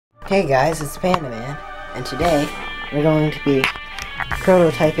Hey guys, it's Panda Man, and today we're going to be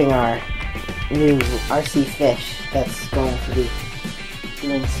prototyping our new RC fish that's going to be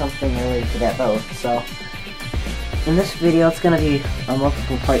doing something related to that boat. So, in this video it's going to be a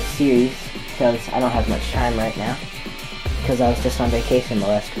multiple part series because I don't have much time right now because I was just on vacation the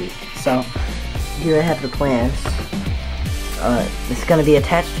last week. So, here I have the plans. It's going to be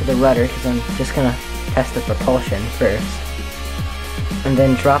attached to the rudder because I'm just going to test the propulsion first. And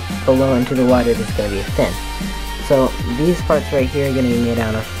then drop below into the water, there's going to be a fin. So these parts right here are going to be made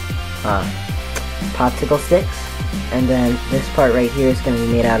out of popsicle sticks, and then this part right here is going to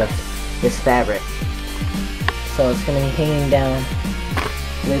be made out of this fabric. So it's going to be hanging down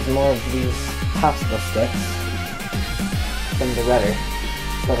with more of these popsicle sticks from the rudder,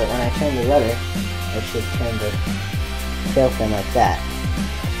 so that when I turn the rudder, I should turn the tail fin like that.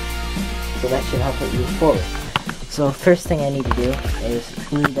 So that should help it move forward. So first thing I need to do is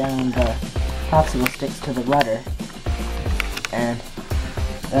glue down the popsicle sticks to the rudder, and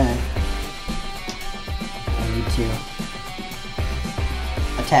then I need to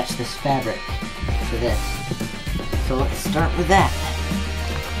attach this fabric to this. So let's start with that.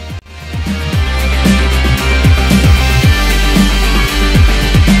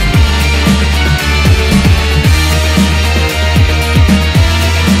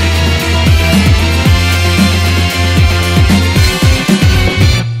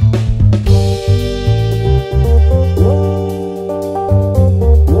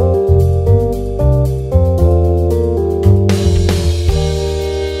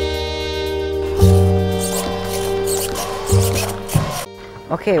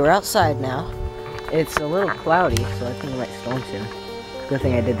 Okay, we're outside now. It's a little cloudy, so I think it might storm soon. Good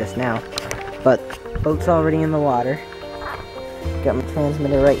thing I did this now. But boat's already in the water. Got my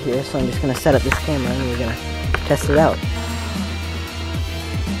transmitter right here, so I'm just gonna set up this camera and we're gonna test it out.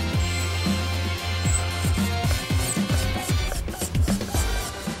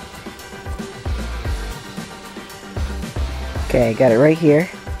 Okay, I got it right here.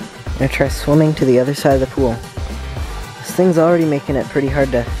 I'm gonna try swimming to the other side of the pool. This thing's already making it pretty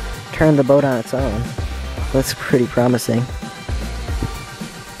hard to turn the boat on its own. That's pretty promising.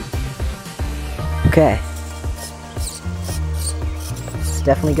 Okay. It's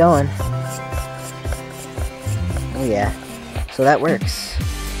definitely going. Oh yeah. So that works.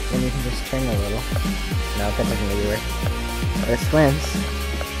 Then you can just turn a little. No, that doesn't really work. But it swims.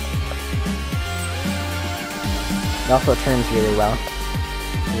 It also turns really well.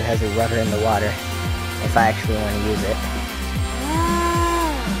 It has a rudder in the water if I actually want to use it.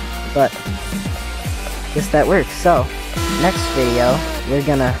 But guess that works. So next video we're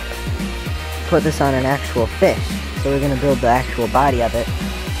gonna put this on an actual fish. So we're gonna build the actual body of it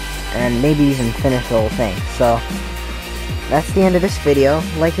and maybe even finish the whole thing. So that's the end of this video.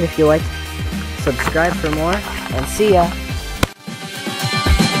 Like it if you liked, subscribe for more, and see ya.